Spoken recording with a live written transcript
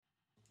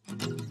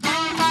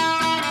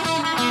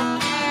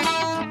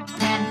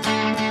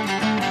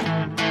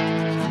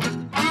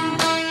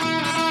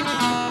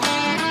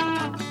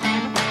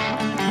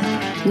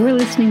You're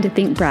listening to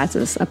Think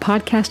Brazos, a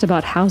podcast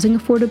about housing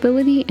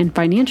affordability and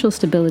financial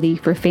stability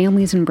for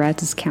families in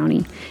Brazos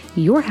County.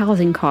 Your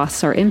housing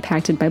costs are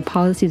impacted by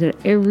policies at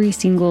every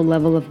single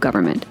level of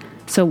government,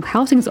 so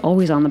housing's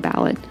always on the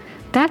ballot.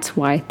 That's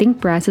why Think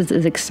Brazos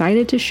is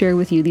excited to share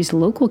with you these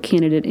local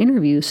candidate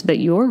interviews so that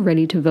you're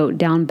ready to vote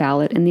down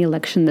ballot in the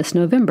election this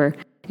November.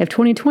 If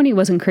 2020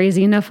 wasn't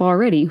crazy enough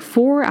already,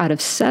 4 out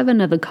of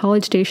 7 of the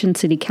College Station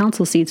City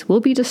Council seats will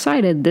be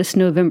decided this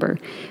November.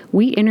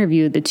 We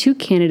interviewed the 2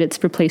 candidates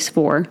for Place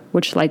 4,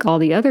 which, like all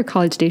the other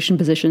College Station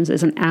positions,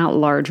 is an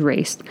at-large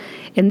race.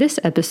 In this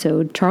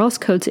episode, Charles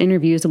Coates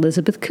interviews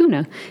Elizabeth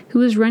Kuna,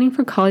 who is running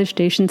for College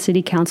Station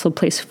City Council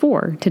Place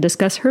 4, to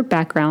discuss her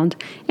background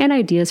and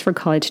ideas for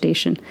College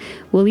Station.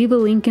 We'll leave a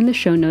link in the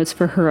show notes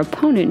for her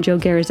opponent, Joe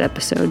Guerra's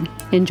episode.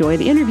 Enjoy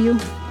the interview.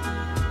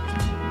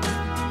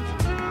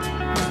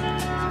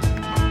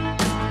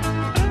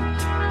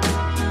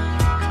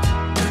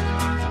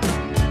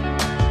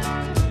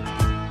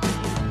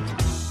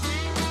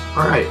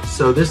 All right,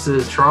 so this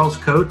is Charles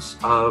Coates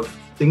of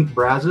Think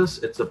Brazos.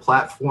 It's a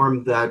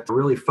platform that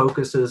really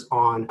focuses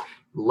on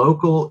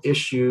local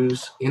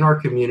issues in our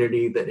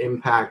community that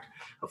impact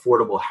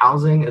affordable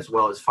housing as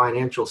well as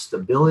financial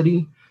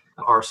stability.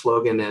 Our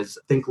slogan is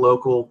Think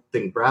Local,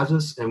 Think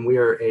Brazos, and we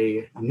are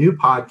a new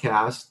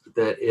podcast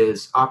that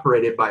is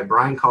operated by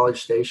Bryan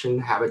College Station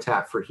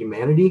Habitat for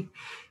Humanity.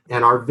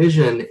 And our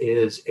vision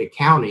is a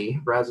county,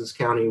 Brazos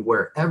County,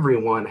 where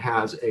everyone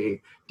has a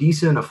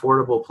decent,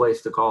 affordable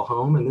place to call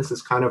home. And this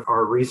is kind of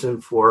our reason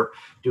for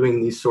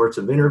doing these sorts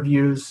of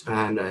interviews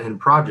and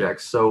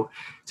projects. So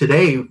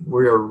today,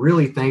 we are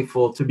really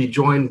thankful to be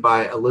joined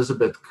by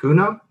Elizabeth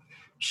Kuna.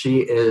 She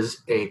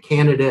is a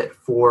candidate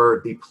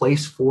for the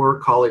Place 4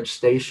 College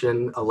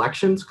Station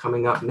elections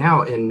coming up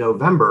now in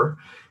November.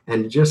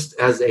 And just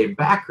as a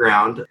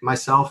background,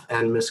 myself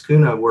and Ms.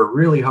 Kuna were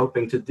really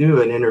hoping to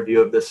do an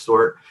interview of this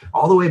sort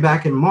all the way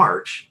back in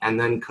March, and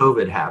then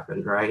COVID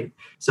happened, right?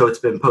 So it's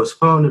been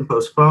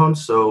postponed.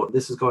 So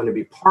this is going to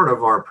be part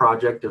of our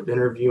project of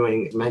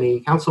interviewing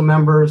many council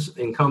members,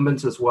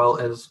 incumbents, as well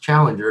as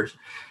challengers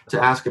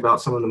to ask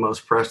about some of the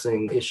most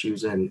pressing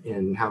issues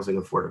in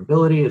housing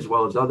affordability, as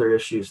well as other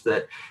issues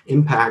that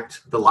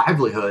impact the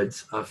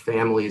livelihoods of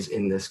families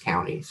in this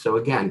county. So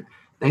again,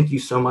 thank you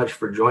so much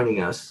for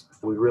joining us.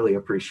 We really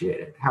appreciate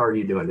it. How are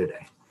you doing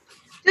today?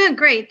 Doing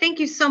great.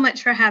 Thank you so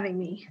much for having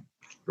me.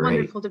 Great.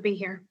 Wonderful to be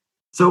here.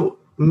 So,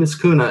 Ms.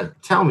 Kuna,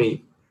 tell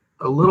me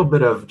a little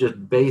bit of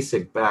just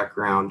basic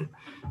background.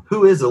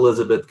 Who is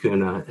Elizabeth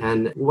Kuna,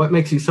 and what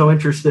makes you so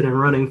interested in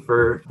running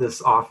for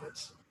this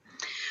office?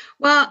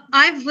 Well,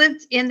 I've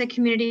lived in the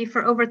community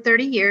for over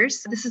 30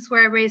 years. This is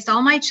where I raised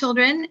all my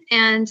children,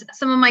 and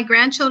some of my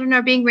grandchildren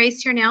are being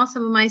raised here now.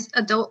 Some of my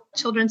adult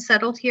children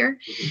settled here.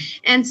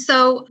 And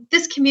so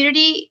this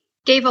community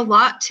gave a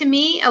lot to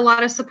me, a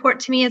lot of support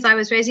to me as I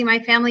was raising my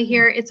family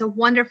here. It's a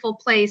wonderful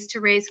place to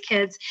raise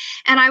kids.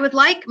 And I would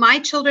like my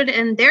children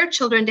and their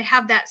children to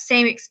have that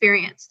same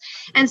experience.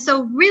 And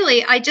so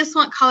really, I just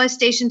want College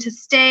Station to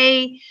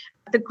stay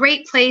the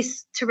great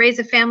place to raise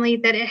a family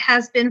that it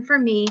has been for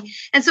me.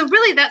 And so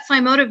really that's my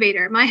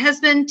motivator. My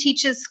husband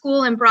teaches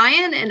school in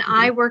Bryan, and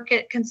I work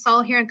at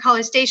Consol here in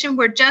College Station.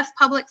 We're just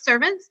public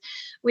servants.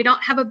 We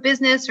don't have a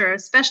business or a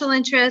special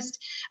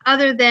interest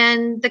other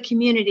than the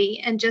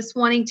community, and just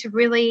wanting to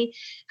really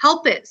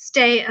help it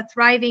stay a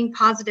thriving,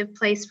 positive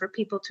place for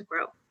people to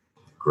grow.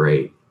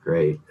 Great.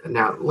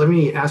 Now, let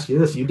me ask you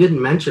this. You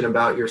didn't mention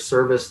about your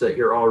service that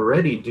you're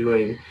already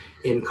doing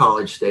in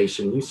College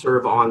Station. You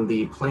serve on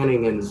the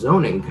Planning and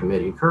Zoning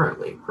Committee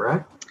currently,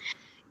 correct?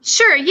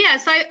 Sure.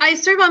 Yes. I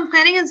serve on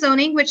Planning and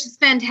Zoning, which is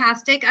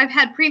fantastic. I've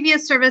had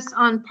previous service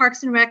on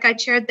Parks and Rec. I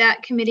chaired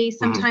that committee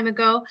some time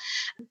ago.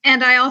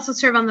 And I also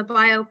serve on the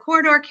Bio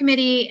Corridor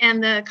Committee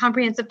and the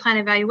Comprehensive Plan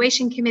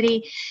Evaluation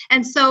Committee.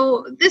 And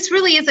so this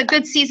really is a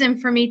good season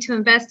for me to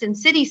invest in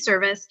city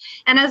service.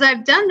 And as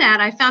I've done that,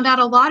 I found out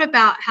a lot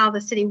about how the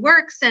city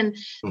works and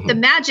the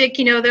magic,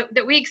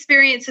 that we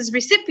experience as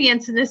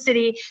recipients in the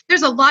city.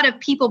 There's a lot of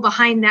people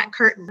behind that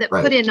curtain that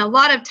put in a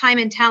lot of time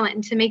and talent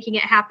into making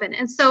it happen.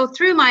 And so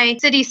through my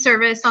city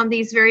service on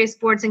these various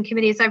boards and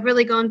committees, I've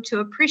really grown to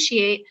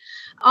appreciate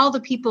all the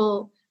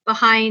people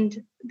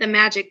behind the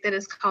magic that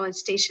is College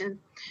Station.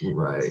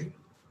 Right.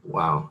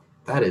 Wow.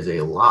 That is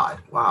a lot.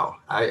 Wow.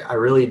 I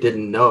really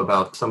didn't know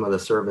about some of the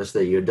service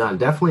that you've done.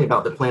 Definitely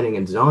about the planning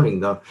and zoning,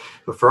 though.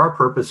 But for our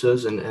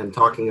purposes and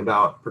talking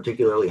about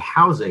particularly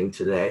housing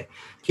today,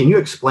 can you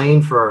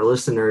explain for our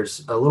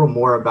listeners a little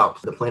more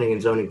about the Planning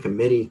and Zoning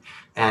Committee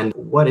and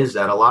what is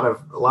that? A lot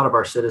of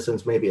our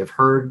citizens maybe have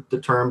heard the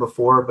term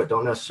before, but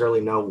don't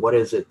necessarily know what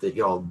is it that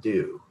y'all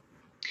do.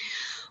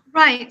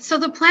 Right. So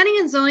the Planning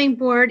and Zoning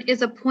Board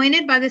is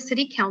appointed by the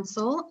City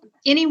Council.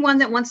 Anyone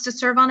that wants to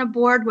serve on a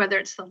board, whether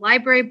it's the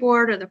Library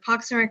Board or the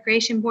Parks and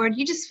Recreation Board,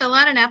 you just fill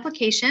out an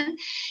application,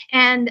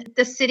 and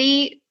the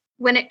city,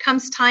 when it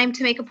comes time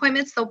to make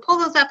appointments, they'll pull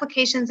those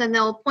applications and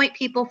they'll appoint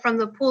people from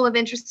the pool of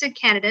interested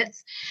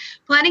candidates.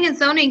 Planning and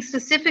Zoning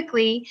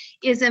specifically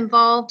is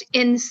involved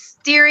in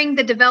steering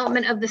the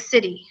development of the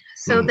city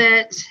so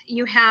that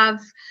you have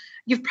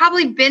you've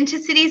probably been to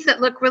cities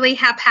that look really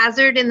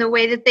haphazard in the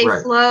way that they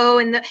Right.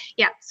 flow.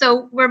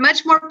 So we're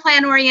much more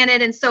plan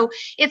oriented. And so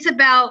it's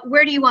about,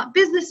 where do you want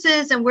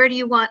businesses and where do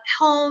you want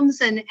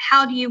homes and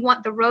how do you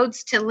want the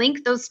roads to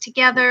link those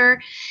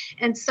together?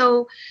 And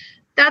so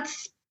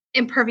that's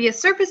impervious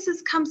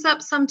surfaces comes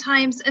up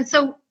sometimes. And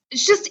so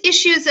it's just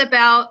issues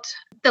about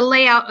the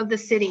layout of the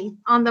city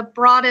on the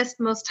broadest,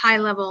 most high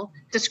level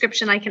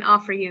description I can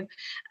offer you.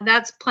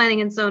 That's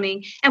planning and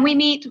zoning. And we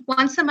meet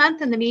once a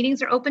month and the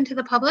meetings are open to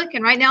the public.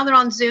 And right now they're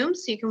on Zoom,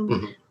 so you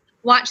can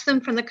watch them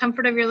from the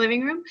comfort of your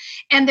living room.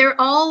 And they're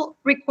all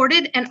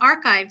recorded and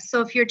archived.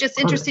 So if you're just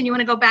interested and you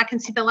want to go back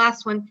and see the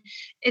last one,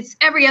 it's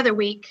every other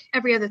week,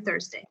 every other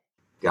Thursday.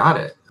 Got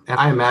it. And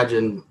I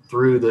imagine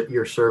through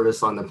your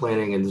service on the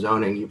planning and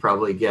zoning, you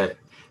probably get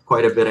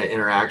quite a bit of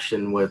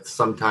interaction with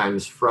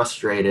sometimes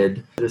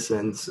frustrated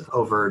citizens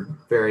over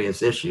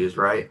various issues,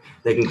 right?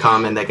 They can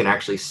come and they can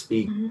actually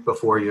speak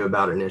before you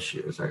about an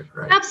issue. Is that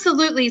right?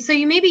 Absolutely. So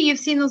you've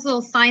seen those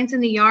little signs in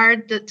the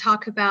yard that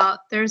talk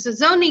about there's a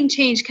zoning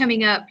change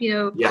coming up,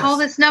 Yes. Call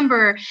this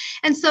number.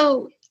 And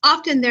so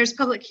often there's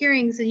public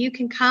hearings and you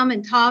can come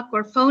and talk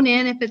or phone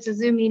in if it's a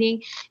Zoom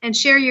meeting and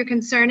share your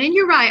concern. And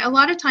you're right. A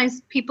lot of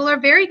times people are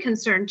very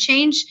concerned.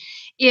 Change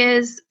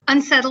is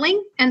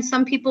unsettling and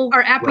some people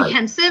are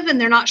apprehensive and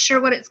they're not sure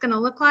what it's going to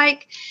look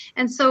like.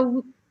 And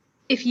so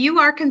if you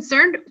are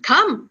concerned,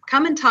 come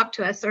and talk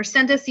to us or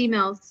send us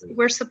emails.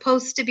 We're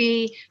supposed to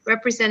be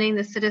representing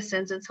the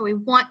citizens. And so we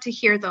want to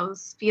hear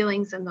those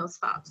feelings and those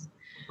thoughts.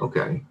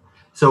 Okay.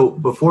 So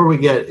before we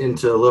get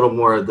into a little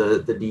more of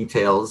the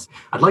details,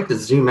 I'd like to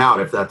zoom out,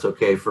 if that's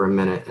okay, for a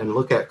minute and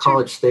look at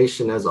College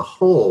Station as a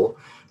whole.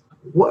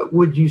 What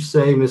would you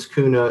say, Ms.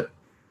 Kuna,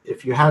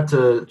 if you had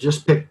to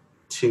just pick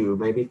 2,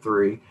 maybe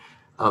 3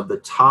 of the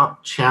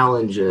top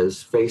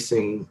challenges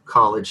facing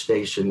College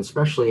Station,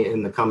 especially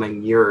in the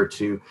coming year or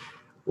two,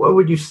 what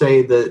would you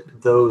say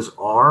that those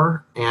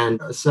are?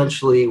 And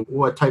essentially,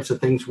 what types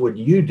of things would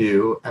you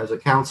do as a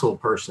council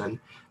person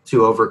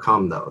to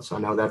overcome those? I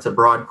know that's a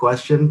broad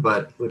question,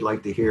 but we'd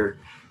like to hear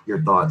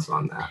your thoughts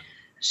on that.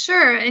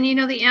 Sure. And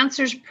the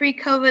answers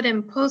pre-COVID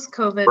and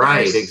post-COVID.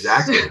 Right,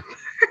 exactly.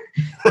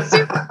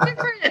 Super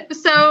different.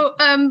 So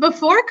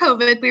before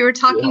COVID, we were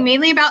talking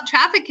mainly about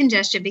traffic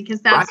congestion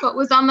because that's what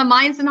was on the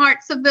minds and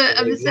hearts of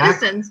the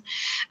citizens.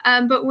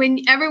 But when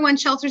everyone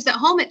shelters at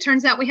home, it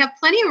turns out we have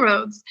plenty of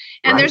roads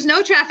and there's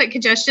no traffic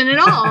congestion at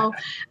all.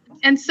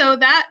 And so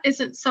that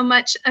isn't so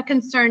much a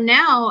concern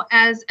now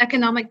as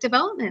economic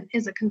development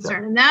is a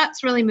concern. And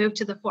that's really moved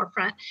to the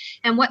forefront.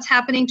 And what's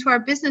happening to our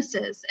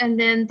businesses and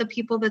then the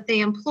people that they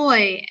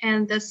employ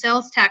and the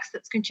sales tax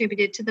that's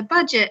contributed to the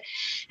budget.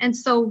 And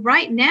so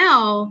right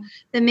now,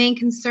 the main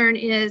concern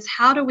is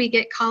how do we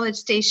get College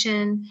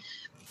Station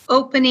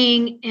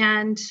opening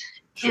and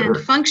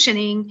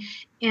functioning?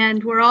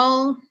 And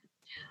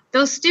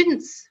those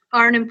students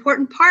are an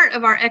important part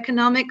of our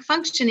economic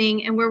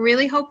functioning. And we're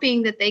really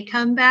hoping that they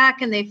come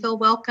back and they feel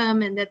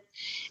welcome and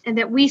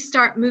that we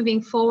start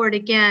moving forward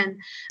again.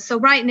 So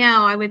right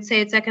now, I would say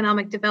it's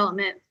economic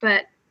development.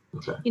 But,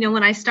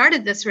 when I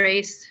started this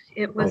race,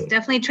 it was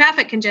definitely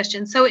traffic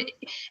congestion.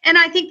 And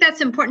I think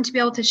that's important to be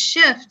able to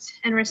shift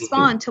and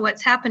respond to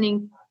what's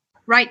happening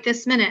right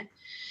this minute.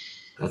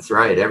 That's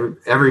right.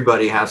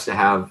 Everybody has to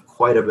have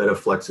quite a bit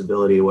of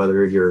flexibility,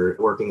 whether you're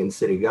working in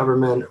city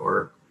government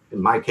or, in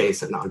my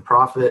case, a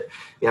nonprofit.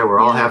 We're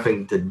all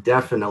having to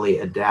definitely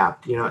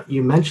adapt.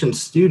 You mentioned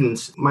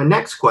students. My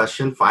next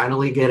question,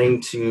 finally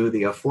getting to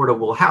the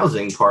affordable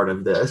housing part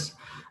of this,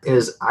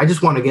 is I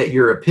just want to get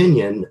your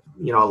opinion.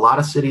 A lot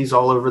of cities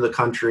all over the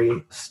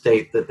country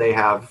state that they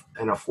have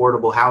an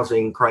affordable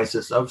housing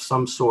crisis of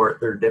some sort.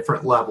 There are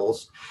different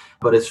levels.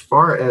 But as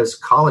far as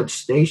College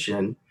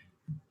Station,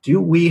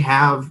 do we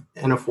have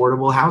an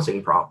affordable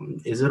housing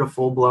problem? Is it a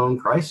full-blown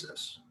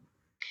crisis?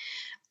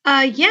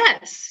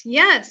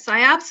 Yes,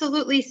 I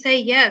absolutely say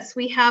yes.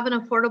 We have an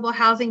affordable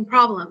housing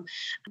problem.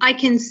 I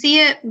can see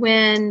it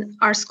when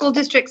our school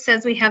district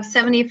says we have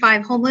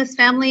 75 homeless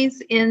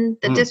families in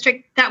the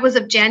district. That was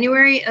of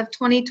January of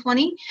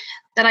 2020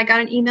 that I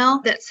got an email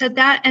that said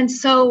that. And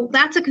so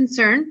that's a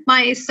concern.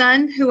 My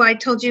son, who I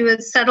told you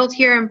is settled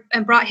here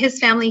and brought his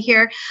family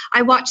here,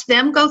 I watched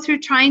them go through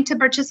trying to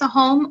purchase a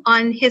home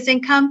on his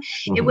income.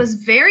 It was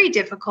very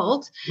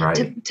difficult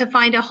to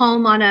find a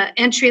home on an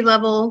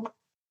entry-level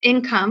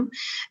income.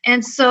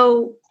 And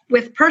so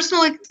with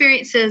personal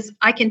experiences,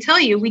 I can tell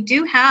you we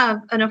do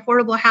have an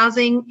affordable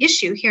housing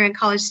issue here in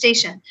College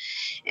Station.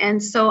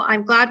 And so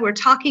I'm glad we're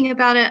talking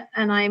about it.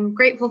 And I'm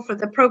grateful for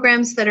the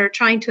programs that are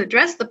trying to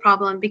address the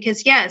problem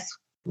because, yes,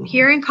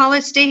 here in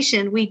College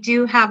Station, we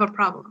do have a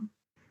problem.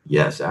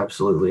 Yes,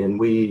 absolutely. And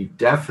we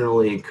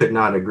definitely could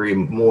not agree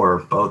more,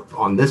 both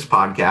on this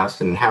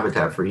podcast and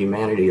Habitat for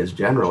Humanity as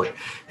generally.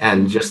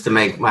 And just to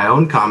make my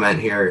own comment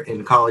here,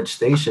 in College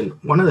Station,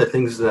 one of the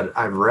things that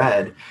I've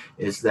read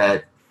is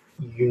that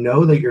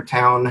that your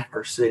town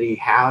or city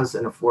has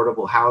an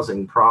affordable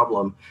housing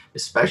problem,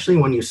 especially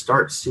when you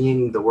start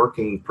seeing the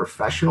working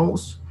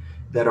professionals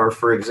that are,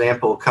 for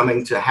example,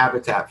 coming to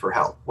Habitat for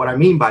help. What I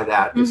mean by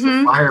that is the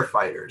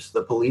firefighters,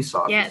 the police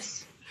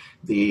officers,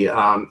 the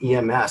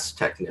EMS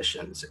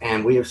technicians.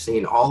 And we have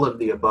seen all of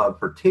the above,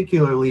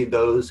 particularly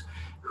those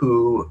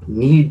who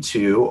need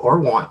to or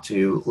want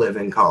to live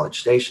in College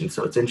Station.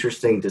 So it's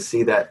interesting to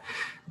see that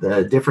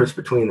the difference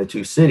between the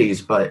two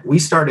cities. But we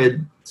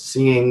started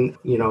seeing,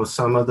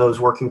 some of those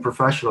working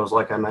professionals,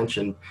 like I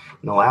mentioned,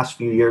 in the last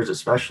few years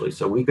especially.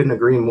 So we couldn't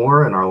agree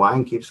more, and our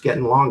line keeps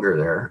getting longer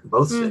there,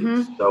 both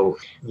cities. So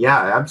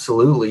yeah,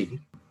 absolutely.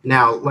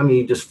 Now, let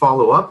me just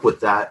follow up with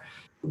that.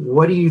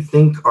 What do you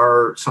think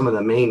are some of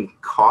the main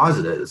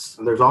causes?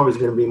 There's always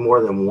going to be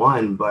more than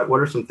one, but what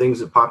are some things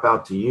that pop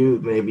out to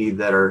you maybe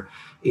that are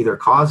either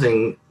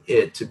causing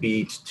it to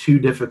be too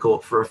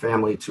difficult for a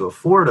family to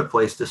afford a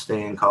place to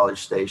stay in College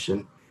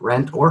Station,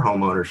 rent or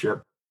home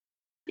ownership?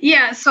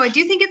 Yeah, so I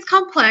do think it's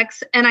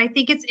complex, and I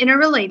think it's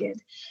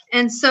interrelated.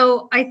 And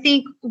so I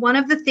think one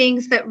of the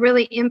things that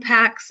really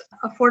impacts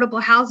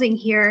affordable housing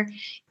here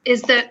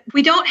is that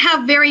we don't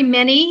have very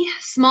many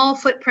small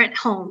footprint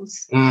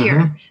homes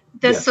here.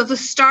 So the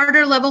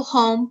starter level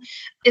home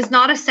is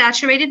not a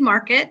saturated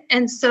market.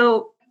 And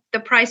so the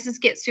prices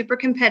get super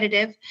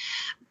competitive.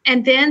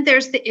 And then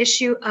there's the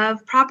issue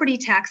of property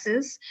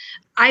taxes.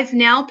 I've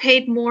now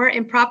paid more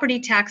in property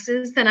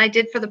taxes than I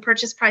did for the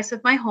purchase price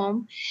of my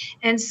home.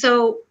 And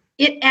so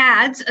it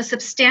adds a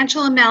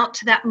substantial amount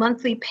to that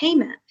monthly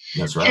payment.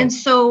 That's right. And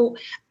so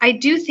I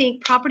do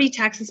think property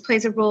taxes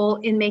plays a role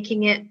in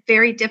making it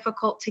very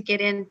difficult to get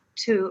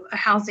into a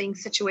housing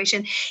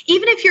situation.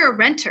 Even if you're a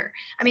renter,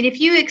 I mean, if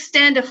you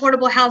extend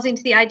affordable housing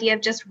to the idea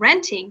of just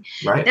renting,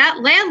 that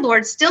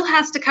landlord still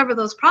has to cover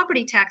those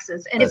property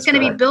taxes, and it's going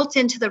to be built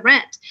into the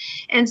rent.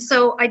 And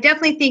so I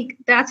definitely think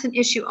that's an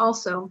issue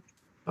also.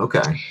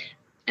 Okay.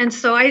 And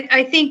so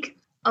I think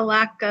a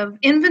lack of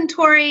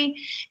inventory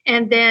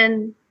and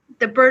then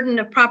the burden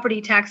of property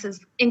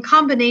taxes in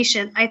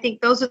combination, I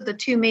think those are the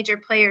two major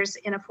players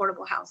in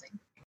affordable housing.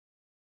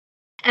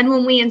 And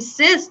when we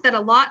insist that a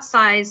lot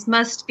size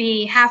must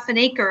be half an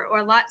acre or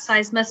a lot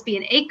size must be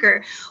an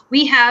acre,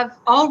 we have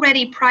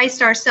already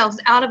priced ourselves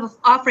out of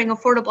offering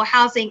affordable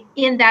housing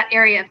in that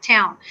area of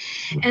town.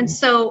 And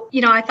so,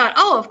 I thought,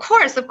 of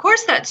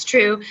course that's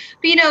true.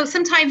 But,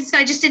 sometimes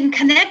I just didn't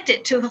connect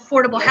it to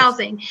affordable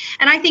housing.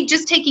 And I think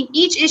just taking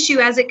each issue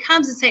as it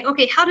comes and saying,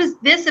 okay, how does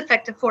this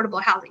affect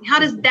affordable housing? How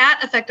does that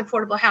affect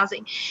affordable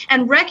housing?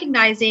 And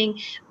recognizing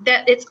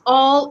that it's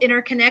all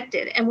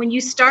interconnected. And when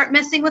you start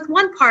messing with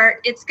one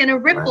part, it's going to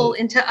ripple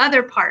into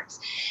other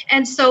parts.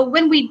 And so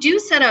when we do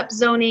set up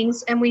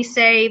zonings and we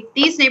say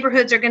these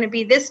neighborhoods are going to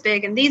be this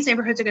big and these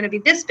neighborhoods are going to be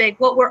this big,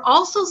 what we're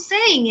also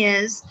saying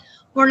is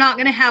we're not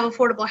going to have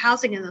affordable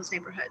housing in those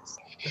neighborhoods.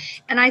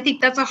 And I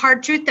think that's a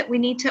hard truth that we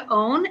need to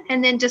own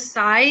and then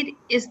decide,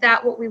 is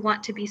that what we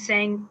want to be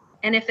saying?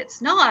 And if it's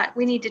not,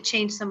 we need to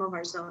change some of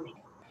our zoning.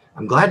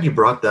 I'm glad you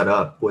brought that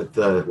up with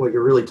what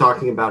you're really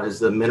talking about is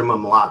the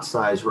minimum lot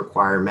size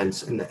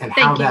requirements and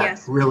how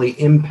that really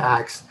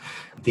impacts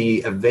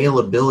the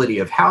availability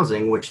of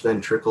housing, which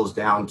then trickles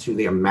down to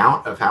the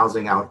amount of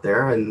housing out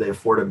there, and the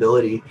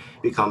affordability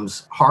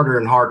becomes harder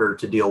and harder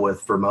to deal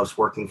with for most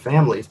working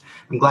families.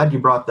 I'm glad you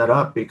brought that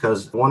up,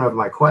 because one of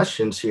my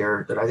questions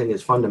here that I think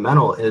is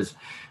fundamental is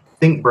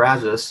Think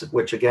Brazos,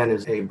 which again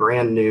is a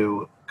brand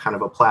new kind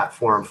of a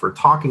platform for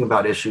talking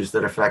about issues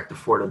that affect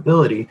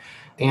affordability,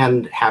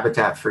 and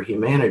Habitat for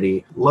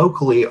Humanity.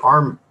 Locally,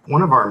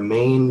 one of our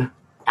main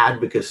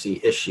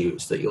advocacy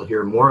issues that you'll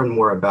hear more and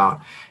more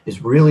about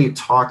is really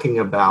talking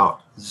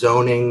about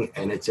zoning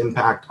and its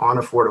impact on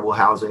affordable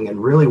housing,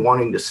 and really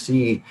wanting to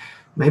see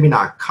maybe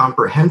not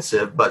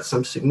comprehensive, but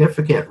some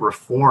significant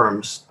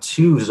reforms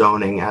to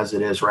zoning as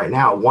it is right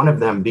now. One of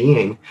them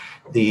being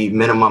the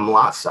minimum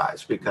lot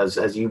size, because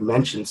as you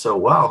mentioned so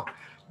well,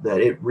 that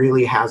it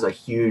really has a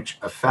huge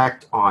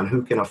effect on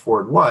who can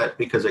afford what,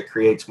 because it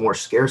creates more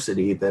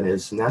scarcity than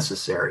is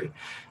necessary.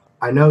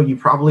 I know you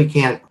probably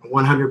can't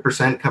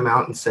 100% come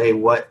out and say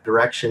what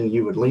direction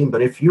you would lean,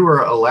 but if you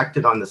were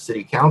elected on the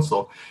city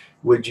council,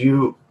 would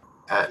you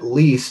at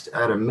least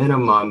at a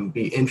minimum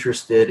be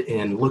interested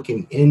in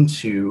looking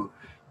into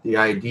the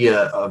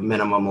idea of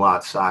minimum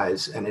lot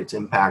size and its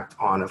impact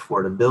on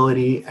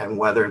affordability, and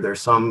whether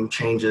there's some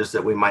changes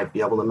that we might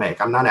be able to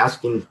make? I'm not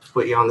asking to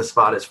put you on the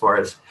spot as far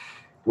as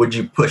would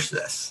you push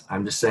this?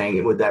 I'm just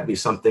saying, would that be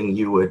something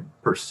you would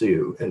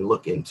pursue and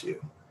look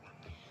into?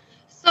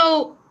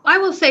 So I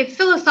will say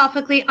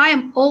philosophically, I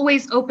am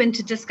always open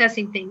to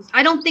discussing things.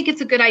 I don't think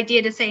it's a good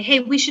idea to say,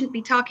 hey, we shouldn't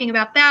be talking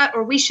about that,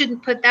 or we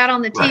shouldn't put that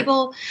on the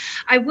table.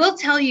 I will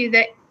tell you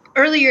that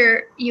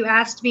earlier you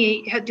asked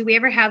me, do we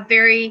ever have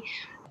very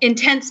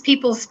intense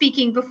people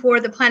speaking before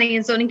the Planning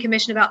and Zoning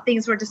Commission about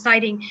things we're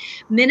deciding?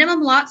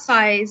 Minimum lot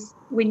size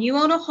when you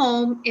own a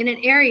home in an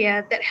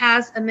area that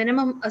has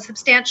a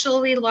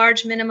substantially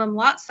large minimum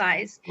lot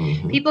size,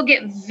 people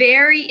get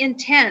very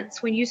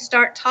intense when you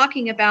start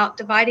talking about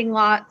dividing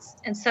lots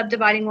and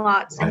subdividing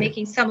lots and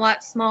making some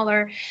lots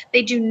smaller.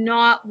 They do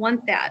not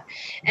want that.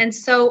 And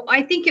so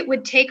I think it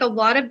would take a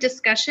lot of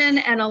discussion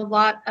and a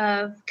lot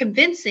of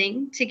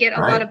convincing to get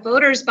a lot of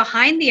voters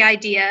behind the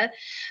idea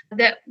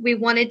that we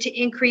wanted to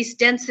increase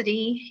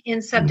density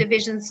in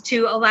subdivisions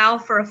to allow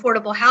for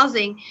affordable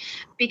housing,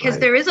 because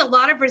there is a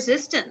lot of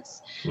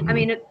resistance. I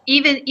mean,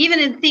 even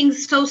in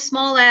things so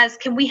small as,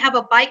 can we have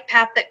a bike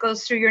path that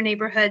goes through your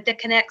neighborhood that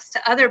connects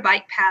to other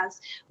bike paths?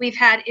 We've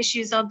had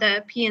issues on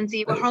the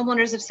P&Z where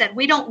homeowners have said,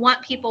 we don't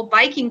want people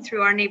biking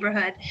through our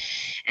neighborhood.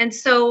 And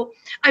so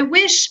I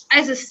wish,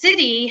 as a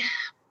city,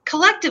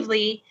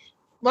 collectively,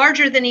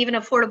 larger than even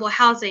affordable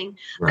housing.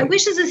 I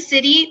wish as a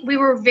city, we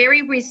were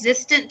very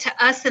resistant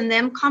to us and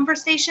them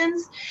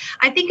conversations.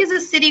 I think as a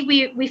city,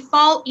 we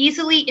fall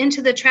easily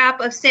into the trap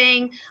of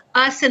saying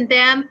us and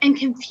them and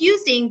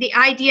confusing the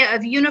idea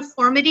of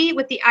uniformity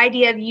with the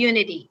idea of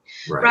unity.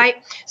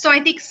 Right. So I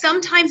think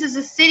sometimes as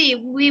a city,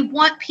 we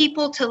want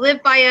people to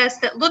live by us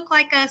that look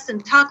like us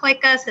and talk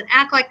like us and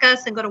act like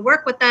us and go to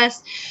work with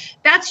us.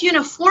 That's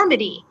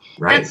uniformity.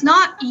 That's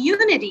not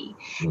unity.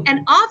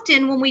 And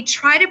often when we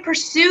try to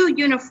pursue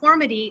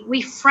uniformity,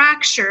 we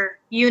fracture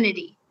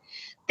unity.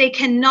 They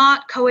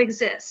cannot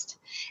coexist.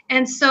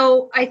 And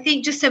so I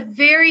think just a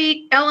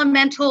very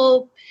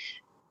elemental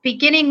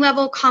beginning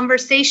level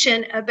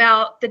conversation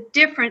about the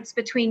difference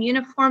between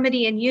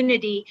uniformity and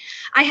unity.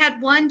 I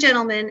had one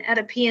gentleman at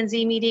a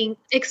P&Z meeting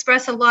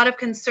express a lot of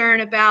concern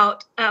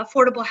about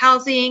affordable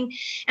housing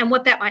and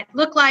what that might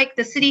look like.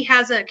 The city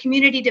has a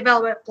community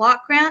development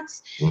block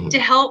grants to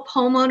help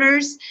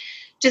homeowners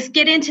just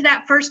get into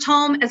that first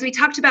home. As we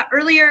talked about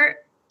earlier,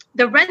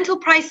 the rental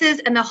prices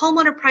and the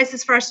homeowner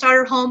prices for our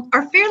starter home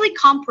are fairly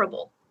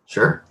comparable.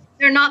 Sure.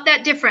 They're not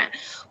that different.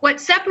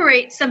 What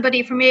separates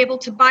somebody from able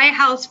to buy a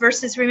house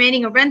versus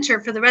remaining a renter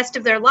for the rest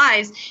of their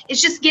lives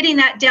is just getting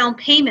that down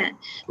payment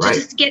to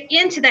just get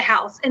into the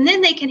house. And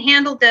then they can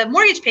handle the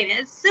mortgage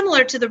payment. It's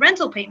similar to the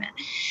rental payment.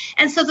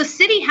 And so the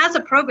city has a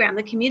program,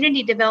 the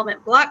Community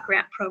Development Block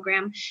Grant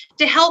Program,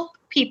 to help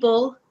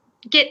people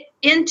get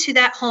into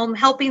that home,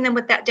 helping them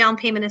with that down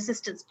payment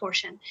assistance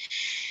portion.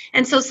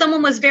 And so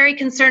someone was very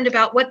concerned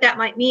about what that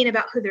might mean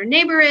about who their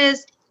neighbor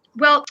is.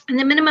 Well, and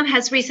the minimum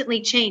has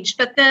recently changed,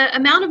 but the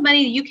amount of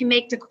money you can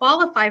make to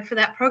qualify for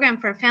that program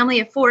for a family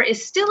of four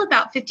is still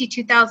about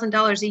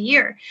 $52,000 a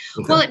year.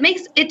 Well,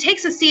 it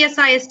takes a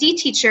CSISD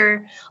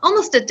teacher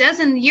almost a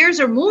dozen years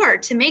or more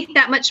to make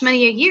that much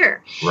money a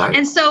year.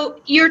 And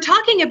so you're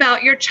talking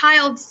about your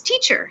child's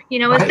teacher. You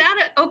know, is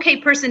that an okay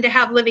person to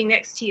have living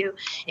next to you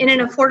in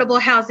an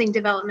affordable housing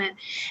development?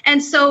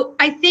 And so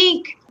I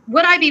think,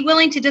 would I be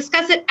willing to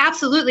discuss it?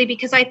 Absolutely,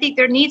 because I think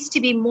there needs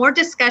to be more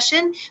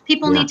discussion.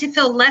 People need to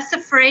feel less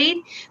afraid.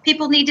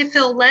 People need to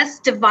feel less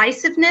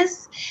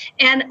divisiveness.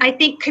 And I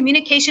think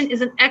communication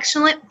is an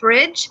excellent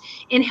bridge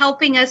in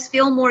helping us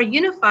feel more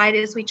unified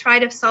as we try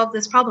to solve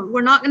this problem.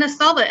 We're not going to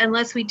solve it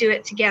unless we do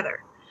it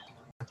together.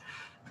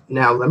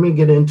 Now, let me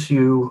get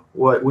into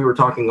what we were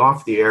talking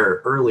off the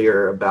air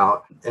earlier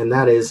about, and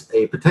that is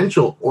a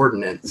potential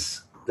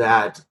ordinance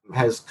that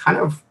has kind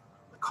of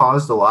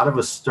caused a lot of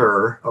a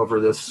stir over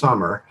this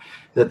summer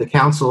that the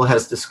council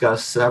has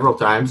discussed several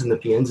times, and the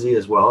P&Z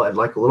as well. I'd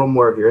like a little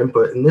more of your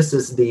input. And this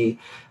is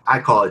I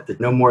call it the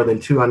no more than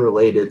two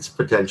unrelateds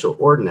potential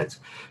ordinance.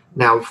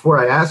 Now, before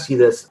I ask you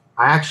this,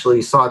 I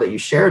actually saw that you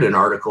shared an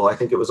article. I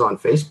think it was on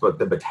Facebook.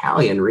 The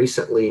Battalion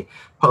recently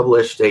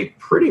published a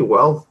pretty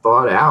well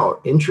thought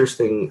out,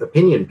 interesting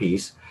opinion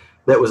piece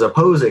that was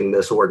opposing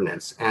this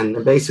ordinance,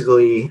 and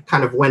basically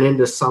kind of went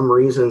into some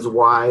reasons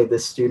why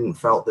this student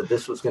felt that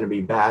this was going to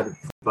be bad.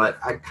 But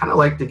I'd kind of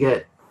like to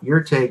get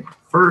your take.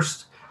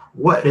 First,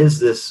 what is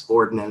this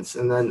ordinance?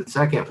 And then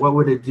second, what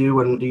would it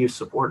do and do you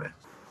support it?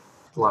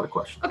 A lot of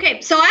questions.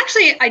 Okay, so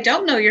actually, I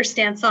don't know your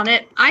stance on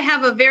it. I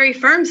have a very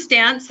firm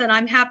stance, and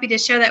I'm happy to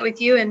share that with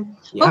you, and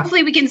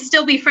hopefully we can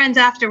still be friends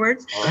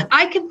afterwards.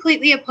 I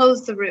completely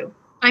oppose the ROO.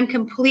 I'm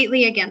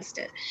completely against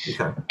it.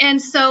 Okay.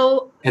 And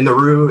the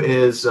ROO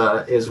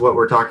is what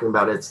we're talking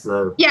about. It's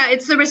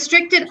the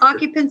restricted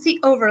occupancy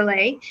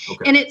overlay. Okay.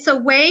 And it's a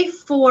way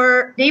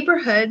for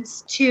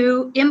neighborhoods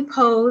to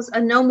impose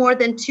a no more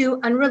than two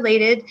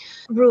unrelated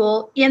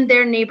rule in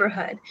their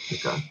neighborhood.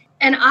 Okay.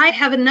 And I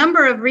have a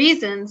number of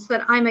reasons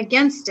that I'm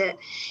against it.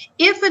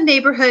 If a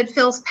neighborhood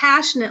feels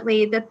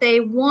passionately that they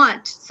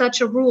want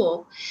such a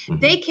rule,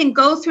 they can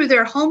go through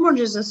their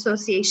homeowners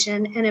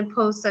association and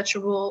impose such a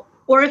rule.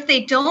 Or if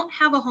they don't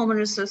have a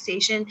homeowners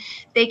association,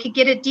 they could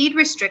get a deed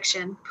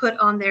restriction put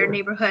on their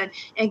neighborhood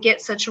and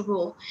get such a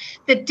rule.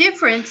 The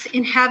difference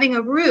in having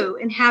a ROO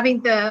and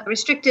having the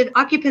restricted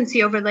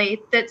occupancy overlay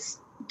that's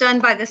done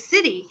by the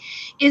city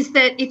is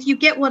that if you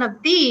get one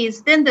of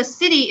these, then the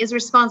city is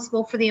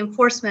responsible for the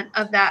enforcement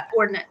of that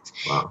ordinance.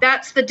 Wow.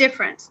 That's the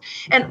difference.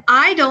 And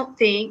I don't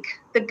think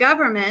the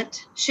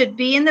government should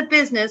be in the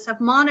business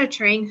of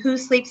monitoring who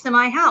sleeps in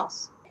my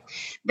house.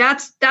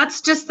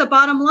 That's just the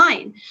bottom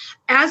line.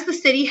 As the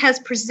city has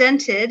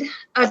presented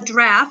a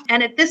draft,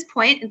 and at this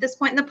point in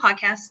the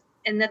podcast,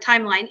 in the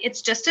timeline,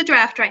 it's just a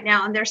draft right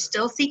now, and they're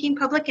still seeking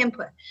public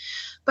input.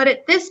 But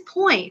at this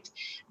point,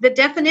 the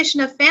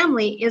definition of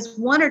family is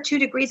 1 or 2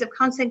 degrees of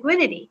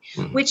consanguinity,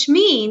 which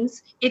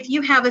means if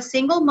you have a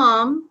single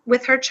mom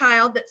with her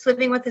child that's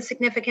living with a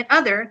significant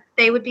other,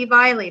 they would be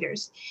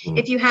violators.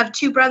 If you have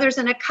 2 brothers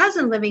and a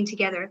cousin living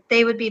together,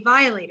 they would be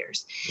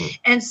violators.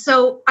 And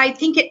so I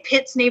think it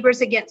pits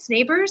neighbors against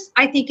neighbors.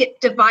 I think it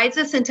divides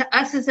us into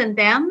us's and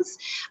thems.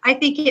 I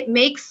think it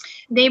makes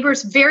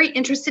neighbors very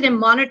interested in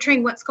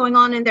monitoring what's going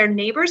on in their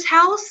neighbor's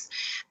house.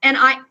 And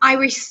I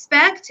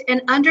respect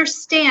and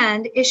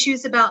understand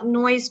issues about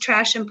noise,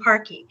 trash, and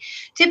parking.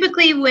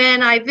 Typically,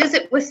 when I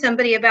visit with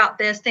somebody about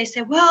this, they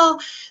say, well,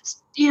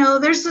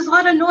 there's a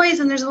lot of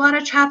noise and there's a lot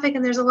of traffic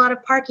and there's a lot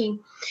of parking.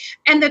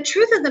 And the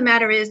truth of the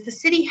matter is the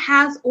city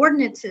has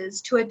ordinances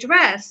to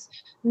address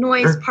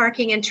noise,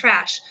 parking, and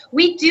trash.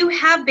 We do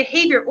have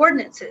behavior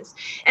ordinances.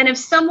 And if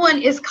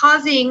someone is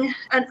causing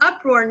an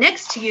uproar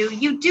next to you,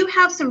 you do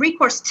have some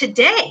recourse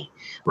today.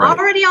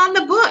 Already on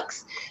the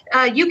books.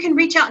 You can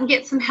reach out and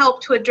get some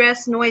help to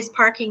address noise,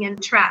 parking,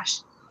 and trash.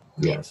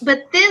 Yes.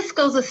 But this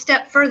goes a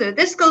step further.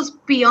 This goes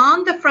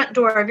beyond the front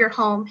door of your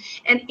home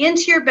and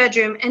into your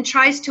bedroom and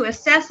tries to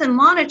assess and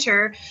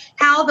monitor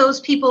how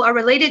those people are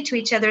related to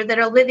each other that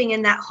are living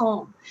in that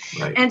home.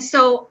 Right. And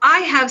so I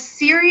have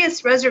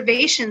serious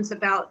reservations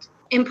about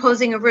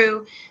imposing a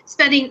rule,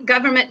 spending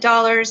government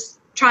dollars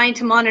trying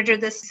to monitor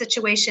this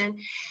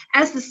situation.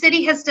 As the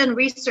city has done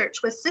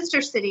research with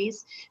sister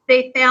cities,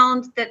 they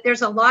found that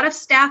there's a lot of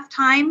staff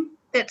time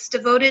that's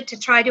devoted to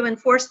try to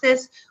enforce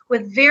this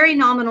with very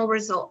nominal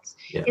results.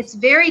 Yes. It's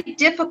very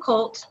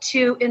difficult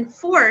to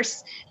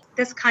enforce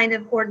this kind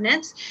of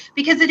ordinance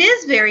because it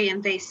is very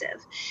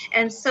invasive.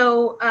 And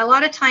so a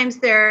lot of times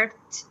they're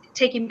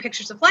taking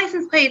pictures of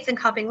license plates and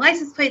copying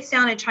license plates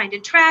down and trying to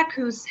track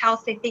whose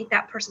house they think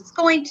that person's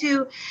going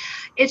to.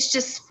 It's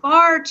just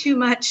far too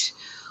much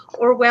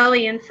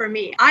Orwellian for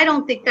me. I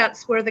don't think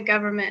that's where the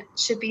government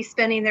should be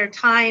spending their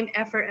time,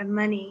 effort, and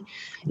money.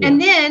 Yeah. And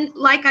then,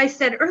 like I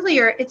said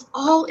earlier, it's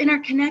all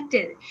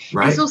interconnected.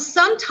 Right. And so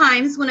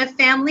sometimes when a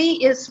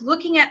family is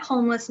looking at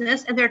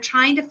homelessness and they're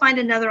trying to find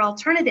another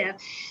alternative,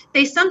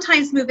 they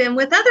sometimes move in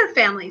with other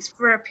families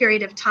for a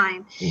period of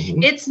time.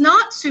 Mm-hmm. It's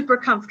not super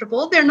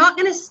comfortable. They're not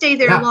going to stay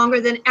there longer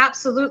than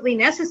absolutely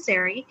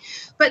necessary.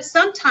 But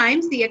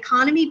sometimes the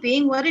economy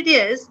being what it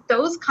is,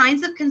 those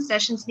kinds of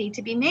concessions need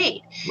to be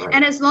made. Right.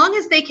 And as long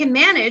as they can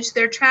manage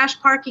their trash,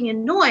 parking,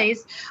 and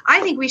noise,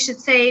 I think we should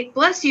say,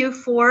 bless you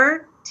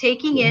for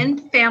taking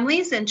in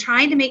families and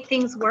trying to make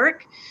things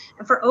work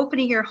and for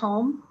opening your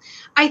home.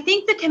 I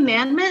think the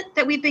commandment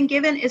that we've been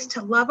given is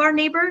to love our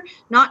neighbor,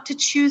 not to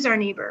choose our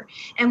neighbor.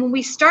 And when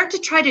we start to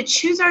try to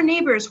choose our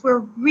neighbors, we're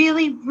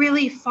really,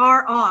 really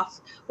far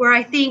off where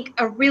I think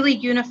a really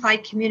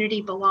unified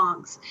community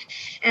belongs.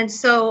 And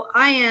so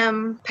I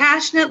am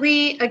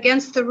passionately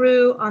against the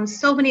ROO on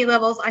so many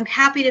levels. I'm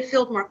happy to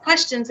field more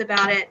questions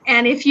about it.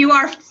 And if you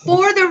are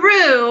for the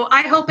ROO,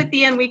 I hope at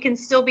the end we can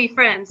still be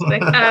friends.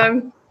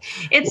 But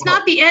it's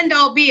not the end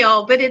all be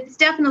all, but it's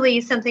definitely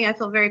something I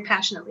feel very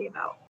passionately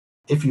about.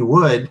 If you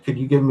would, could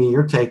you give me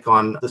your take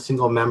on the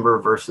single member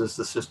versus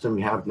the system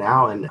you have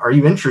now? And are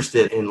you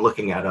interested in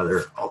looking at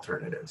other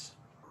alternatives?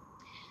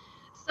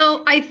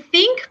 So I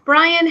think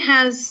Brian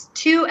has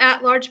 2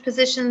 at-large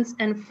positions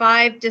and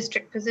 5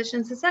 district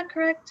positions. Is that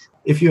correct?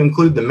 If you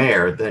include the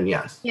mayor, then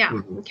yes. Yeah,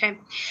 okay.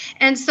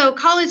 And so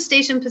College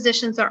Station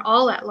positions are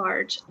all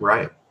at-large.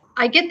 Right.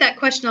 I get that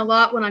question a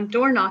lot when I'm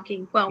door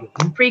knocking. Well,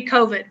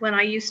 pre-COVID, when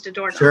I used to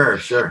door knock.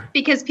 Sure.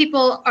 Because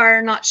people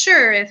are not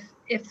sure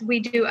if we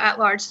do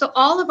at-large. So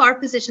all of our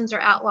positions are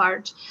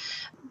at-large.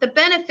 The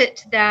benefit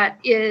to that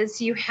is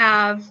you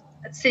have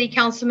city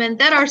councilmen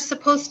that are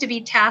supposed to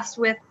be tasked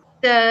with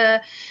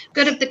the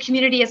good of the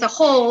community as a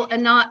whole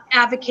and not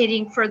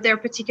advocating for their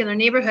particular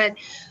neighborhood.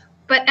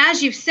 But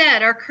as you've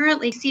said, our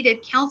currently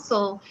seated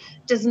council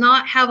does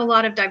not have a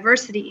lot of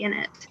diversity in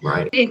it,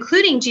 right,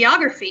 including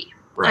geography.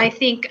 Right. I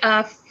think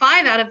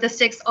 5 out of the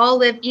 6 all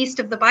live east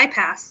of the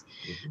bypass.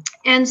 Mm-hmm.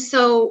 And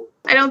so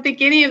I don't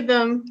think any of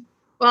them,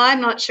 well, I'm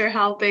not sure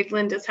how big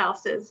Linda's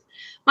house is.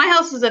 My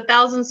house is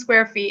 1,000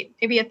 square feet,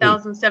 maybe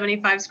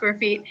 1,075 square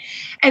feet.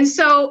 And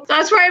so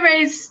that's where I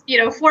raised,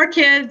 4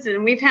 kids,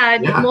 and we've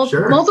had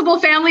multiple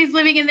families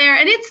living in there,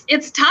 and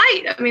it's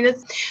tight. I mean,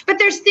 but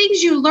there's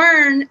things you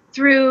learn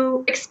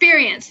through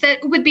experience that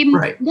would be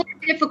more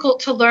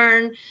difficult to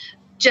learn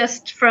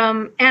just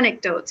from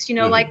anecdotes,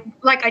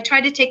 like I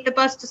tried to take the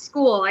bus to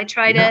school. I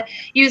try to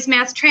use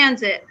mass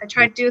transit. I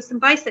try to do some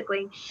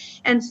bicycling.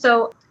 And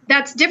so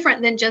that's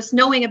different than just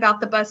knowing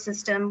about the bus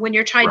system when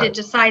you're trying to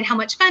decide how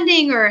much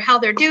funding or how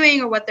they're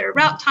doing or what their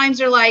route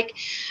times are like.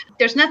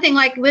 There's nothing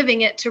like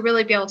living it to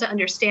really be able to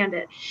understand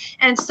it.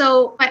 And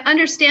so I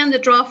understand the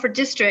draw for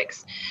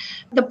districts.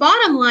 The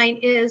bottom line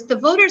is the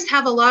voters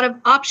have a lot of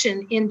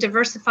option in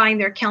diversifying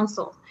their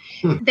council.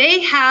 They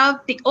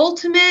have the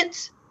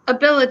ultimate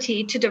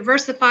ability to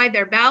diversify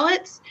their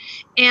ballots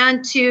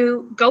and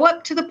to go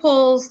up to the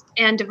polls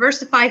and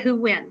diversify who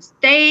wins.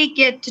 They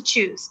get to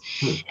choose.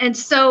 And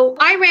so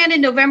I ran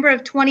in November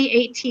of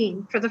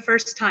 2018 for the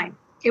first time.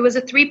 It was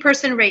a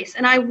 3-person race,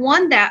 and I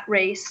won that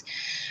race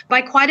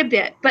by quite a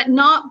bit, but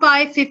not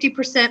by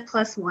 50%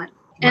 plus one. Right.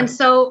 And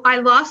so I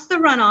lost the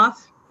runoff.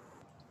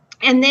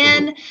 And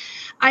then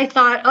I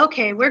thought,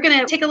 okay, we're going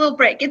to take a little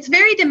break. It's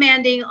very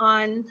demanding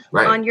on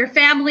your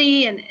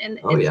family, and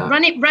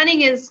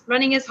running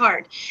is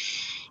hard.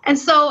 And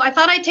so I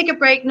thought I'd take a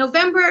break.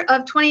 November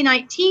of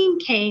 2019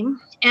 came,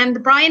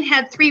 and Bryan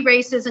had 3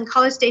 races and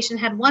College Station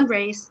had 1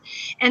 race.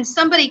 And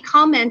somebody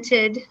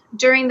commented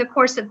during the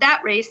course of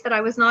that race that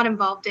I was not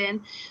involved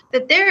in,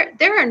 that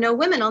there are no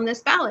women on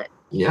this ballot.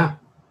 Yeah.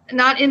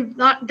 Not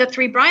the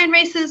 3 Bryan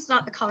races,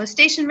 not the College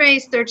Station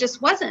race. There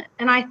just wasn't.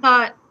 And I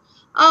thought,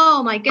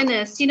 oh my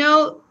goodness,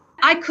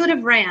 I could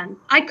have ran.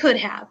 I could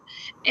have.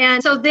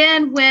 And so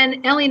then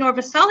when Eleanor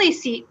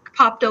Vasali's seat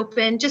popped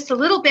open just a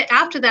little bit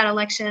after that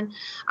election,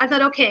 I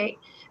thought, okay,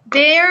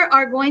 there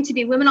are going to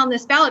be women on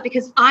this ballot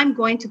because I'm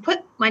going to put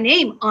my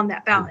name on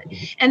that ballot.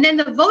 And then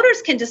the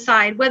voters can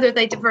decide whether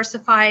they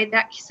diversify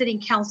that city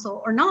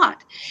council or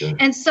not. Sure.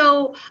 And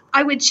so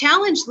I would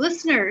challenge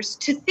listeners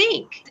to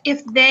think,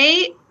 if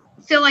they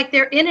feel like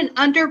they're in an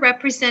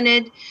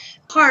underrepresented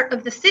part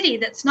of the city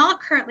that's not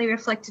currently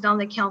reflected on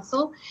the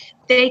council,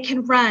 they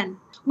can run.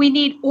 We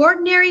need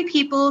ordinary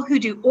people who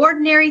do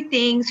ordinary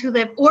things, who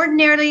live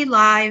ordinary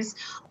lives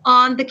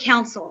on the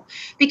council,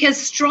 because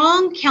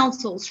strong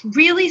councils,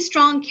 really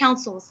strong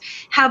councils,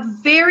 have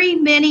very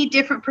many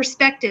different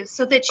perspectives,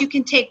 so that you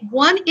can take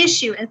one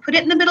issue and put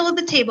it in the middle of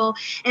the table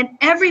and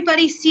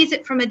everybody sees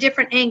it from a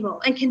different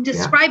angle and can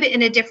describe it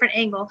in a different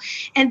angle.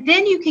 And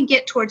then you can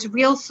get towards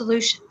real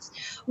solutions.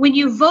 When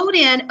you vote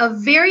in a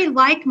very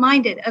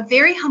like-minded, a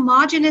very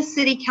homogenous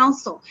city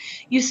council,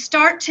 you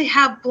start to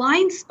have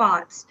blind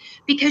spots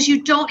because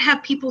you don't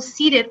have people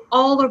seated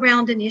all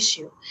around an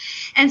issue.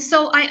 And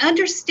so I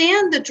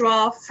understand the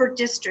draw for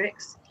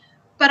districts,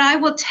 but I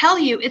will tell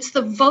you, it's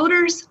the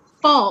voters'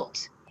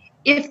 fault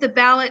if the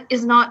ballot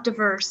is not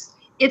diverse.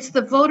 It's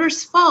the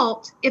voters'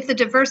 fault if the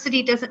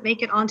diversity doesn't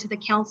make it onto the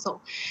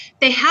council.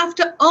 They have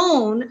to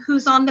own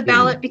who's on the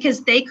ballot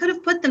because they could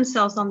have put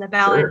themselves on the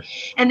ballot. Sure.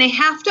 And they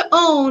have to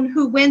own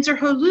who wins or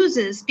who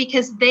loses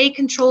because they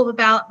control the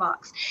ballot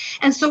box.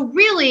 And so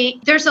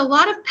really, there's a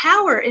lot of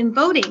power in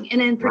voting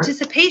and in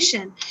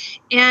participation. Right.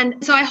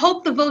 And so I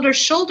hope the voters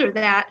shoulder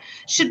that.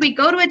 Should we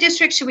go to a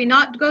district? Should we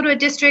not go to a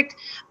district?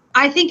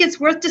 I think it's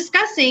worth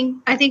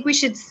discussing. I think we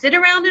should sit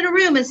around in a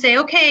room and say,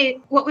 okay,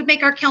 what would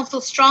make our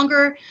council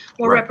stronger,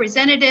 more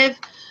representative,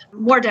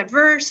 more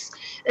diverse?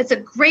 It's a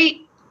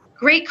great,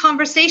 great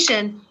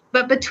conversation.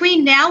 But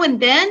between now and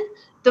then,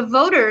 the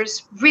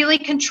voters really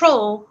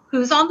control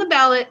who's on the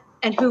ballot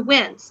and who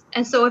wins.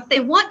 And so if they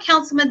want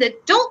councilmen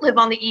that don't live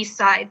on the east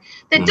side,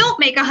 that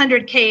don't make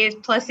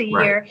 $100K plus a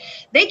year,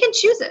 they can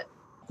choose it.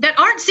 That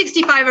aren't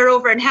 65 or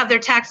over and have their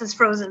taxes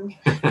frozen,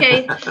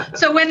 okay?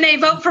 So when they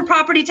vote for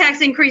property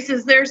tax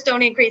increases, theirs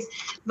don't increase.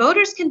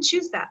 Voters can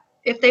choose that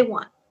if they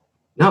want.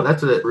 No,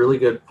 that's a really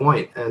good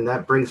point. And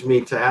that brings me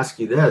to ask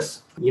you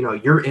this.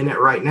 You're in it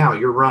right now.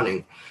 You're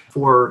running.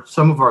 For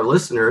some of our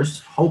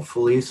listeners,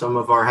 hopefully some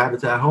of our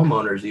Habitat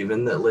homeowners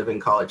even that live in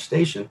College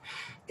Station,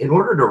 in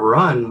order to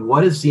run,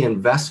 what is the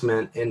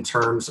investment in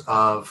terms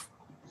of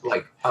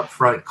like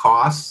upfront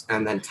costs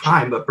and then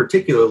time, but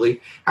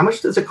particularly how much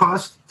does it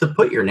cost to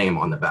put your name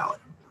on the ballot?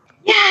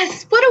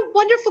 Yes, what a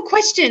wonderful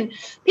question.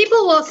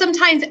 People will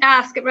sometimes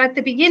ask at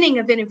the beginning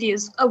of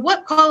interviews,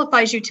 what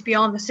qualifies you to be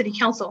on the city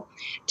council?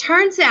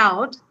 Turns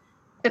out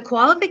the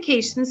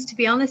qualifications to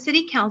be on the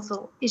city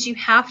council is you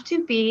have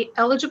to be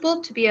eligible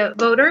to be a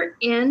voter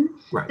in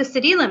the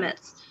city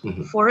limits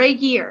for a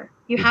year.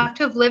 You have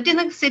to have lived in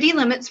the city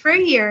limits for a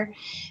year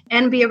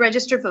and be a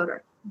registered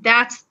voter.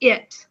 That's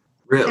it.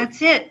 Really?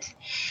 That's it.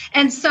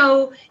 And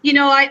so,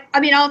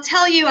 I'll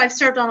tell you, I've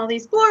served on all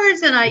these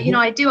boards and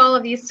I do all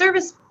of these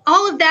service.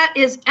 All of that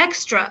is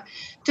extra.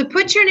 To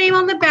put your name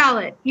on the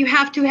ballot, you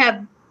have to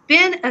have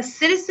been a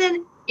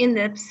citizen in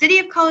the city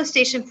of College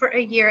Station for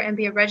a year and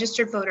be a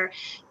registered voter.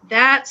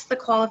 That's the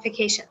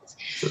qualifications.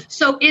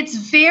 So it's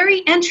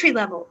very entry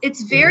level.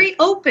 It's very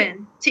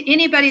open to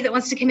anybody that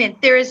wants to come in.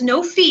 There is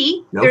no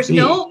fee. There's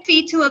no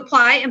fee to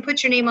apply and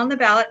put your name on the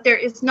ballot. There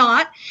is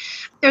not.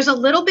 There's a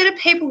little bit of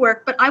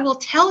paperwork, but I will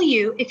tell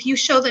you, if you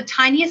show the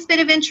tiniest bit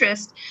of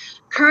interest,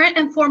 current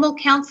and former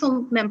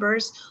council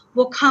members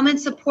will come and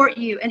support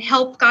you and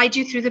help guide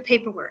you through the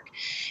paperwork.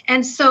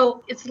 And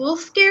so it's a little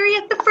scary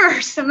at the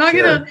first. I'm not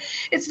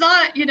it's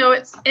not,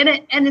 it's in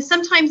it. And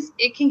sometimes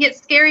it can get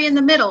scary in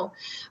the middle,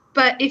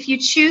 but if you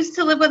choose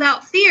to live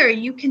without fear,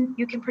 you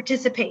can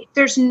participate.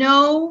 There's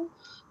no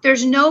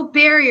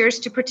barriers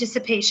to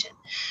participation.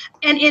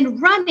 And in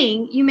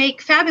running, you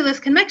make fabulous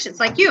connections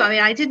like you.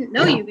 I didn't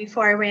know you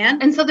before I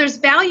ran. And so there's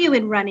value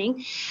in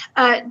running.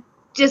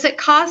 Does it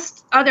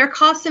cost? Are there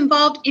costs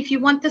involved? If you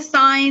want the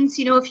signs,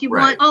 if you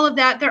want all of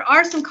that, there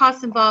are some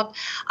costs involved.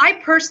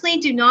 I personally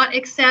do not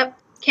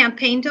accept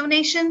campaign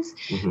donations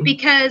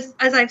because,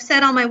 as I've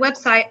said on my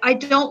website, I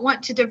don't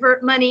want to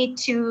divert money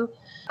to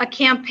a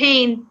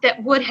campaign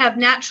that would have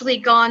naturally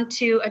gone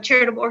to a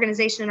charitable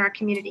organization in our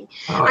community.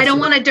 I don't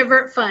want to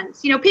divert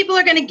funds. People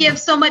are going to give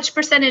so much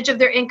percentage of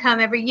their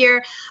income every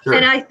year. Sure.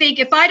 And I think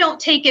if I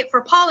don't take it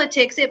for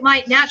politics, it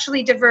might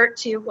naturally divert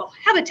to,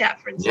 Habitat,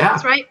 for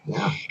instance, right?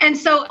 Yeah. And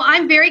so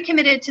I'm very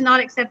committed to not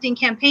accepting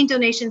campaign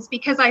donations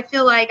because I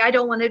feel like I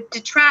don't want to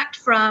detract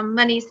from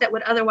monies that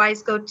would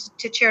otherwise go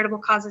to charitable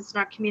causes in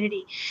our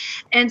community.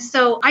 And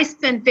so I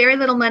spend very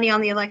little money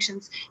on the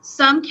elections.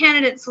 Some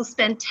candidates will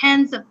spend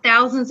tens of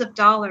thousands of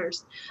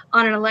dollars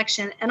on an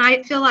election. And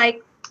I feel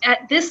like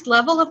at this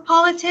level of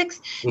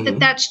politics,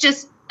 that's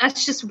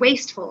just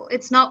wasteful.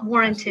 It's not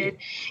warranted.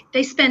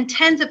 They spend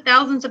tens of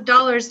thousands of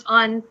dollars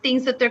on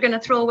things that they're going to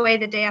throw away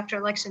the day after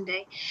election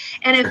day.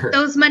 And if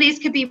those monies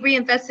could be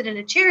reinvested in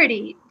a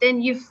charity,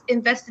 then you've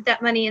invested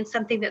that money in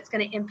something that's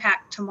going to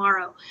impact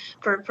tomorrow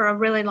for a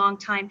really long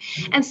time.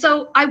 And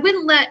so I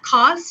wouldn't let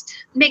cost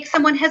make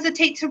someone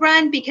hesitate to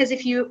run, because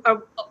if you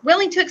are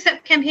willing to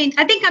accept campaign,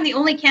 I think I'm the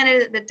only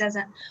candidate that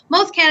doesn't.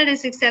 Most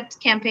candidates accept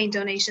campaign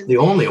donations. The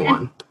only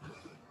one.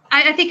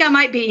 I think I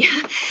might be.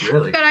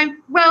 Really? But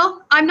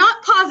I'm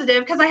not positive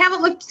because I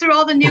haven't looked through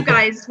all the new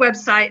guys'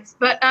 websites,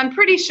 but I'm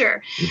pretty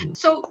sure.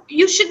 So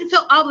you shouldn't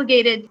feel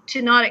obligated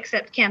to not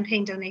accept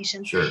campaign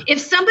donations. Sure. If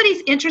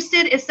somebody's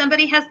interested, if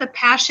somebody has the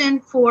passion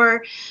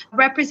for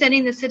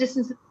representing the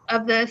citizens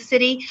of the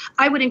city,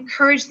 I would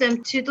encourage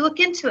them to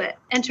look into it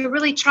and to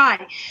really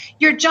try.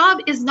 Your job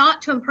is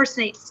not to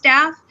impersonate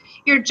staff.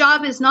 Your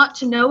job is not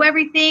to know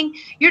everything.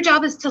 Your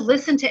job is to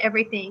listen to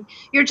everything.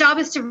 Your job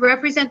is to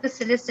represent the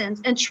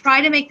citizens and try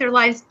to make their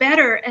lives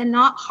better and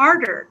not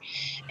harder.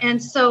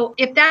 And so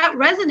if that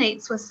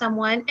resonates with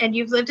someone and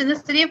you've lived in the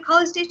city of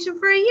College Station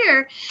for a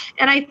year,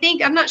 and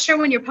I'm not sure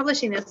when you're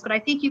publishing this, but I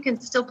think you can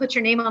still put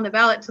your name on the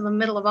ballot till the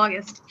middle of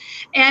August.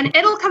 And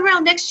it'll come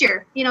around next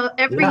year.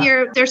 Every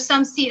year there's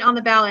some seat on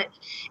the ballot.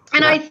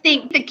 And I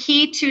think the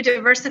key to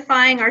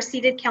diversifying our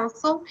seated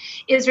council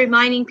is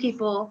reminding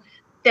people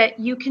that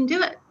you can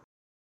do it.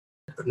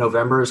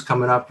 November is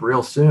coming up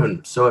real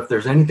soon. So if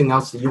there's anything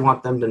else that you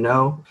want them to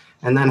know,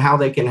 and then how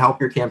they can help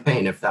your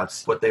campaign, if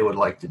that's what they would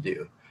like to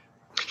do.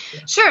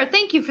 Sure.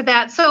 Thank you for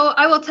that. So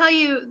I will tell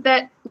you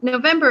that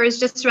November is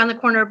just around the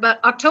corner,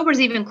 but October is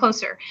even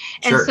closer.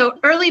 And so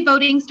early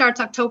voting starts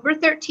October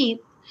 13th.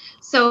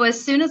 So as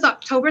soon as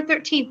October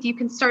 13th, you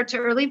can start to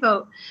early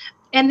vote.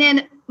 And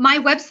then my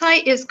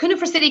website is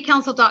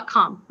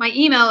CunneferCityCouncil.com. My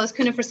email is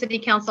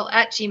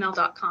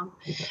CunneferCityCouncil@gmail.com.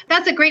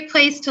 That's a great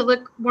place to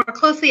look more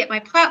closely at my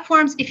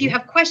platforms. If you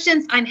have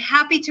questions, I'm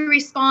happy to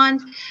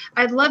respond.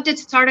 I'd love to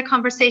start a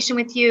conversation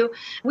with you.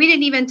 We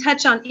didn't even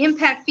touch on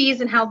impact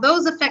fees and how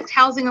those affect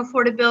housing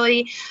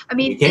affordability. I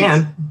mean,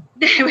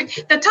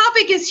 the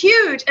topic is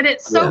huge and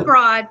it's so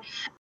broad.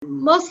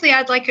 Mostly,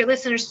 I'd like your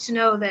listeners to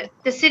know that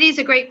the city is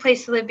a great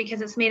place to live because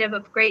it's made up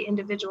of great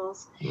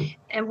individuals.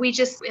 And we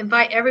just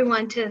invite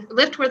everyone to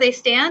lift where they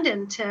stand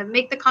and to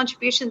make the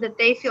contribution that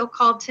they feel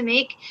called to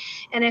make.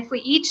 And if we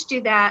each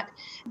do that,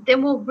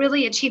 then we'll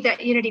really achieve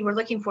that unity we're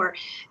looking for.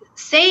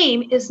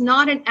 Same is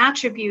not an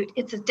attribute,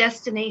 it's a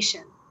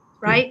destination.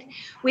 Right?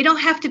 We don't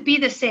have to be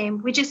the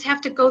same. We just have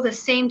to go the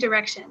same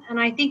direction. And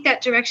I think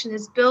that direction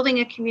is building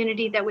a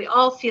community that we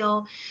all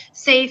feel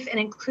safe and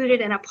included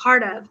and a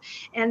part of.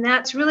 And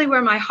that's really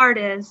where my heart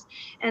is.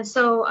 And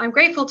so I'm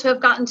grateful to have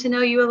gotten to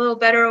know you a little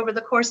better over the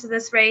course of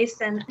this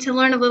race and to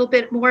learn a little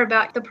bit more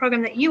about the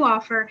program that you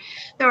offer.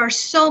 There are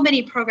so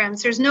many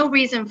programs. There's no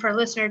reason for a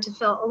listener to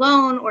feel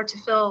alone or to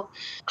feel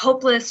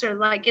hopeless or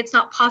like it's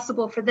not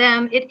possible for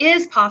them. It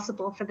is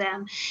possible for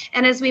them.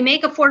 And as we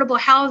make affordable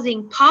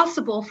housing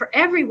possible for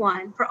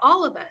everyone, for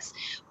all of us,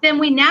 then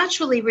we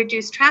naturally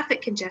reduce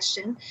traffic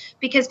congestion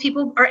because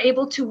people are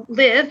able to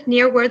live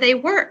near where they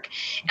work.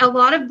 A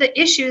lot of the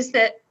issues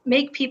that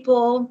make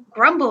people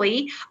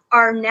grumbly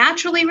are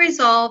naturally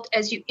resolved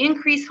as you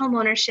increase home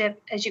ownership,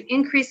 as you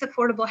increase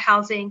affordable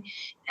housing,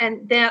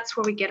 and that's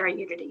where we get our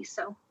unity.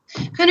 So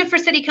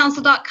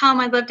CunneferCityCouncil.com,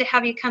 I'd love to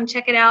have you come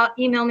check it out.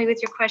 Email me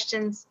with your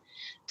questions.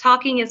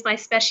 Talking is my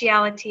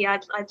specialty.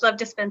 I'd love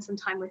to spend some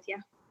time with you.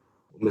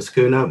 Ms.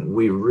 Kuna,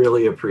 we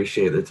really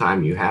appreciate the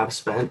time you have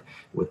spent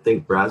with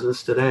Think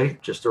Brazos today.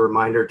 Just a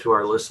reminder to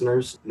our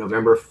listeners,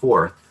 November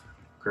 4th,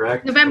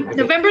 correct? November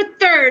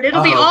 3rd.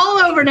 It'll be all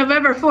over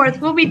November 4th.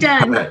 We'll be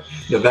done. Right.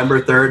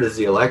 November 3rd is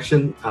the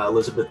election.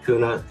 Elizabeth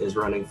Kuna is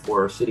running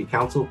for City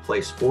Council,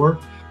 Place 4.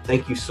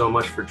 Thank you so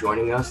much for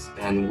joining us,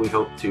 and we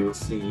hope to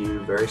see you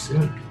very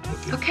soon.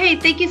 Thank you. Okay,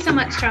 thank you so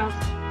much, Charles.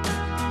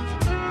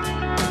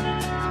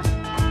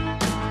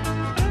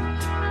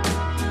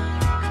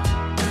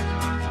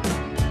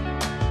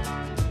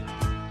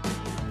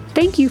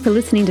 Thank you for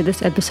listening to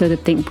this episode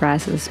of Think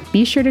Brazos.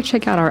 Be sure to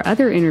check out our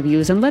other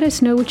interviews and let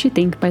us know what you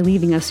think by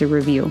leaving us a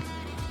review.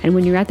 And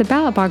when you're at the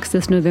ballot box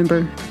this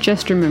November,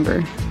 just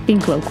remember,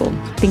 think local,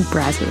 think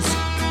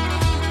Brazos.